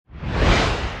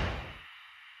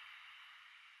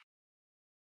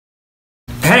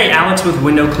Hey, Alex with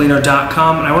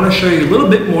WindowCleaner.com, and I want to show you a little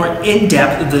bit more in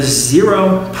depth the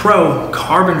Xero Pro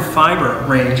Carbon Fiber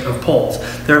range of poles.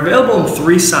 They're available in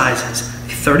three sizes: a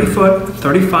 30-foot,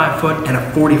 35-foot, and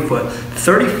a 40-foot.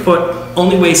 30-foot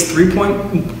only weighs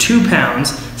 3.2 pounds,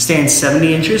 stands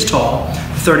 70 inches tall.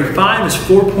 35 is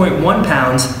 4.1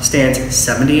 pounds, stands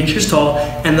 70 inches tall,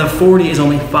 and the 40 is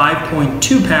only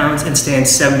 5.2 pounds and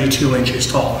stands 72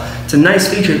 inches tall. It's a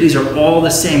nice feature. These are all the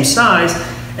same size,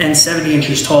 and 70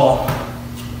 inches tall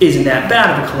isn't that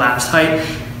bad of a collapsed height.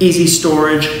 Easy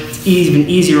storage, even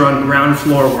easier on ground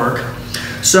floor work.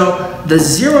 So the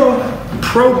Xero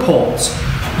Pro poles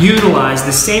utilize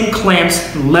the same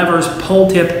clamps, levers, pole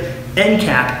tip, end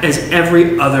cap as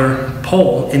every other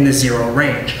pole in the Xero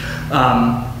range.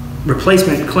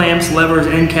 Replacement clamps, levers,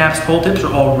 end caps, pole tips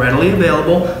are all readily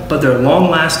available, but they're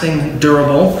long-lasting,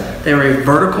 durable. They're a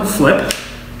vertical flip,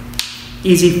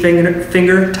 easy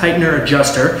finger tightener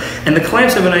adjuster, and the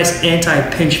clamps have a nice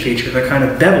anti-pinch feature. They're kind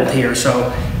of beveled here,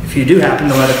 so if you do happen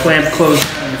to let a clamp close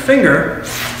on your finger,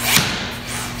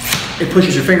 it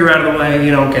pushes your finger out of the way, you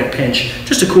don't get pinched.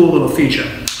 Just a cool little feature.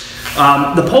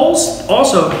 The poles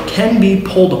also can be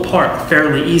pulled apart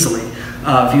fairly easily.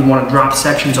 If you want to drop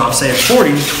sections off, say, at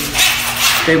 40,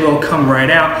 they will come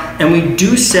right out. And we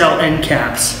do sell end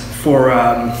caps for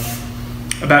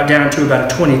down to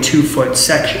about a 22-foot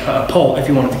section pole. If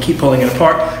you wanted to keep pulling it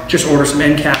apart, just order some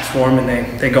end caps for them,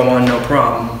 and they go on no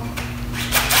problem.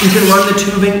 You can run the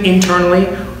tubing internally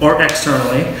or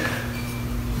externally.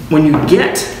 When you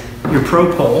get your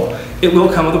Pro pole, it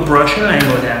will come with a brush and an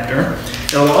angle adapter.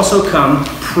 It'll also come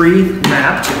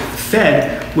pre-wrapped,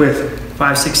 fed with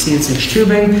 5/16 inch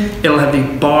tubing. It'll have the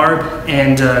barb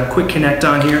and quick connect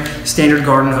on here, standard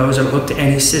garden hose. It'll hook to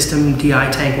any system,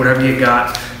 DI tank, whatever you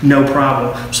got, no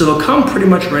problem. So they'll come pretty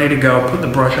much ready to go. Put the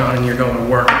brush on and you're going to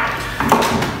work.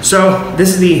 So this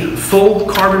is the full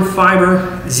carbon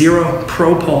fiber Xero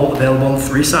Pro pole, available in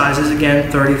three sizes,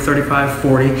 again, 30, 35,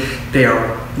 40. They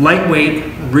are lightweight,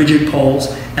 rigid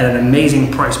poles at an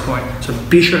amazing price point. So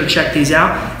be sure to check these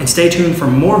out and stay tuned for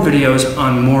more videos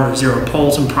on more Xero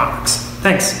poles and products.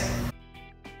 Thanks.